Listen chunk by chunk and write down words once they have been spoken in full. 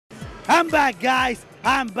I'm back, guys.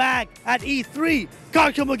 I'm back at E3,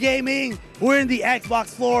 Karcamo Gaming. We're in the Xbox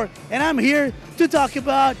floor, and I'm here to talk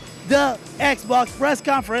about the Xbox press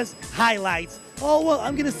conference highlights. Oh, well,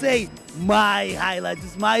 I'm gonna say my highlights.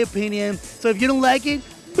 It's my opinion. So if you don't like it,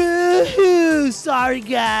 boo-hoo, sorry,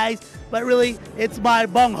 guys. But really, it's my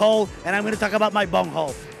bunghole, and I'm gonna talk about my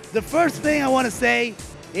bunghole. The first thing I wanna say,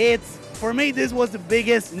 for me, this was the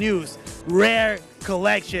biggest news. Rare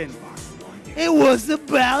collection. It was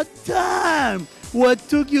about time. What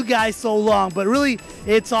took you guys so long? But really,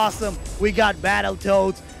 it's awesome. We got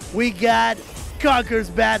Battletoads, we got Conker's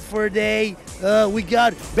Bad Fur Day, we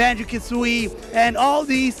got Banjo-Kazooie, and all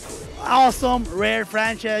these awesome rare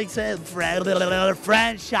franchises.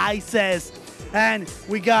 And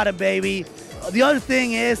we got a baby. The other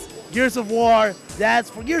thing is Gears of War.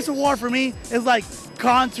 Gears of War for me is like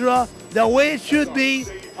Contra, the way it should be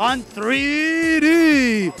on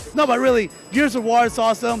 3D. No, but really, Gears of War is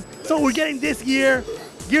awesome. So we're getting this year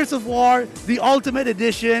Gears of War, the Ultimate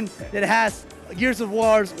Edition that has Gears of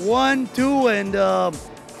Wars 1, 2, and I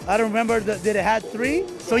don't remember, did it have 3?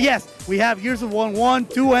 So yes, we have Gears of War 1,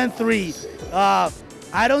 2, and 3.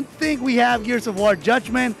 I don't think we have Gears of War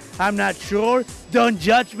Judgment. I'm not sure. Don't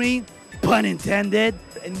judge me, pun intended.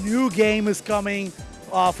 A new game is coming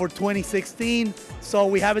for 2016, so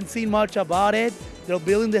we haven't seen much about it. They're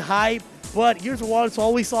building the hype, but Gears of War is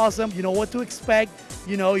always awesome. You know what to expect.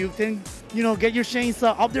 You know, you can, get your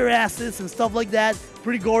chainsaw up their asses and stuff like that.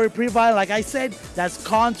 Pretty gory, pretty violent. Like I said, that's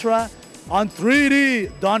Contra on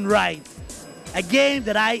 3D done right. A game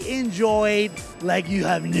that I enjoyed, like you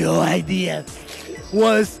have no idea,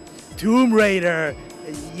 was Tomb Raider.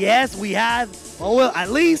 Yes, we have, well,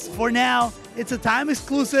 at least for now, it's a time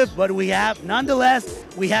exclusive, but nonetheless,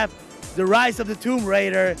 we have the Rise of the Tomb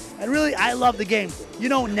Raider, and really, I love the game.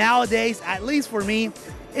 Nowadays, at least for me,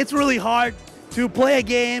 it's really hard to play a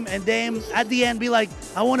game and then at the end be like,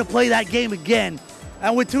 I want to play that game again.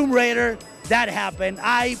 And with Tomb Raider, that happened.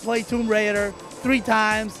 I played Tomb Raider 3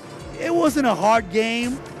 times. It wasn't a hard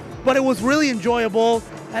game, but it was really enjoyable.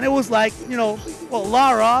 And it was like,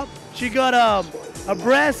 Lara, she got a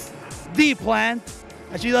breast D-plant,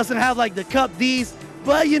 and she doesn't have like the cup Ds,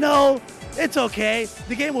 but it's okay.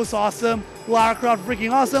 The game was awesome. Lara Croft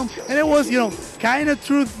freaking awesome. And it was, kind of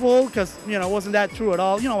truthful because, it wasn't that true at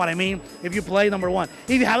all. You know what I mean? If you play number 1.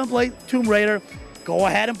 If you haven't played Tomb Raider, go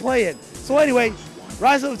ahead and play it. So anyway,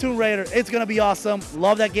 Rise of the Tomb Raider, it's going to be awesome.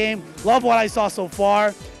 Love that game. Love what I saw so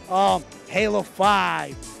far. Halo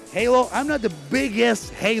 5. Halo, I'm not the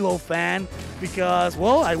biggest Halo fan because,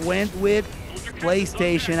 well, I went with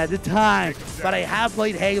PlayStation at the time. But I have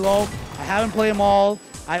played Halo. I haven't played them all.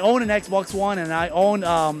 I own an Xbox One, and I own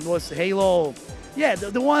was Halo. Yeah,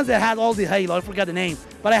 the ones that had all the Halo. I forgot the name,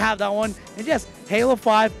 but I have that one. And yes, Halo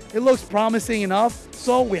 5. It looks promising enough,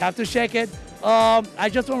 so we have to check it. I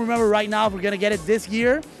just don't remember right now if we're gonna get it this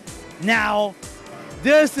year. Now,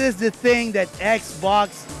 this is the thing that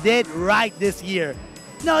Xbox did right this year.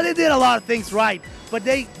 No, they did a lot of things right, but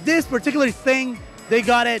this particular thing, they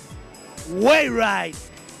got it way right.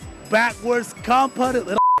 Backwards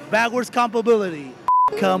compatibility.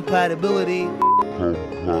 Compatibility.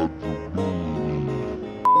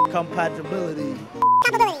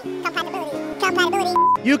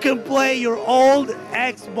 You can play your old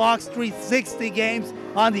Xbox 360 games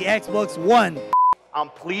on the Xbox One. I'm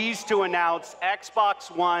pleased to announce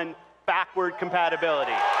Xbox One backward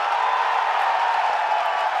compatibility.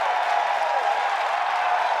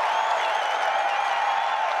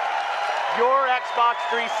 Your Xbox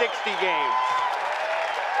 360 games.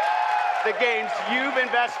 The games you've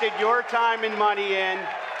invested your time and money in,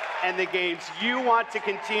 and the games you want to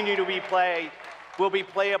continue to be played, will be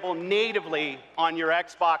playable natively on your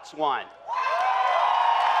Xbox One.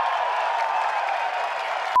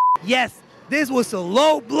 Yes, this was a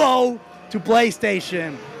low blow to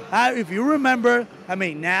PlayStation. If you remember,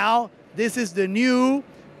 now this is the new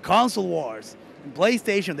console wars. In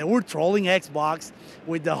PlayStation, they were trolling Xbox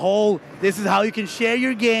with the whole, this is how you can share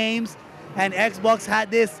your games, and Xbox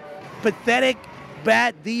had this pathetic,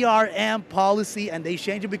 bad DRM policy, and they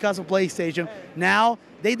changed it because of PlayStation. Now,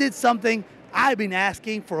 they did something I've been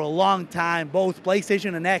asking for a long time, both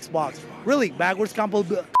PlayStation and Xbox. Really, backwards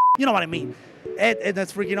compatibility, you know what I mean. And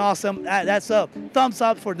that's freaking awesome. That's a thumbs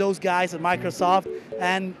up for those guys at Microsoft.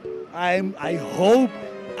 And I hope,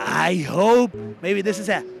 maybe this is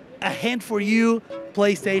a hint for you,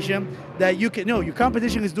 PlayStation, that you can, your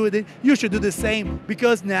competition is doing it, you should do the same,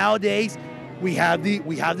 because nowadays, we have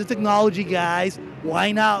the technology, guys.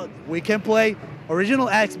 Why not? We can play original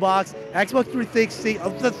Xbox 360,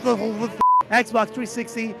 Xbox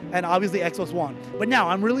 360, and obviously Xbox One. But now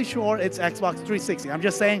I'm really sure it's Xbox 360. I'm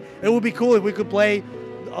just saying it would be cool if we could play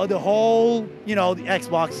the whole, you know, the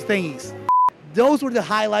Xbox thingies. Those were the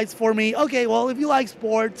highlights for me. Okay, well, if you like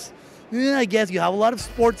sports, I guess you have a lot of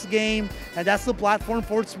sports game, and that's the platform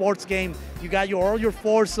for sports game. You got all your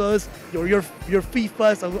Forzas, your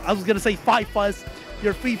FIFAs. I was gonna say FIFAs,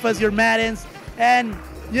 your FIFAs, your Maddens, and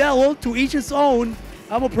yeah, well, to each his own.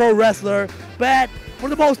 I'm a pro wrestler, but for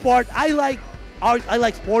the most part, I like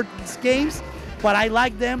sports games, but I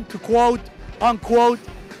like them, to quote unquote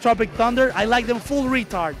Tropic Thunder, I like them full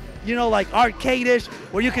retard. You know, like arcade-ish,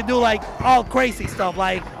 where you can do like all crazy stuff,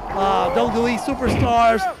 like WWE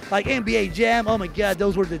Superstars, like NBA Jam. Oh my God,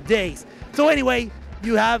 those were the days. So anyway,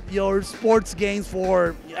 you have your sports games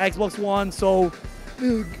for Xbox One, so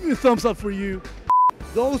thumbs up for you.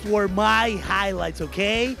 Those were my highlights,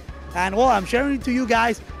 okay? And well, I'm sharing it to you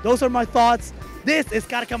guys. Those are my thoughts. This is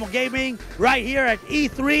Karcamo Gaming right here at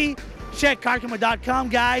E3. Check karcamo.com,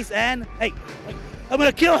 guys. And hey, I'm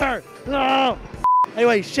gonna kill her. Oh.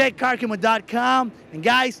 Anyway, check karcamo.com. And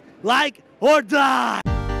guys, like or die.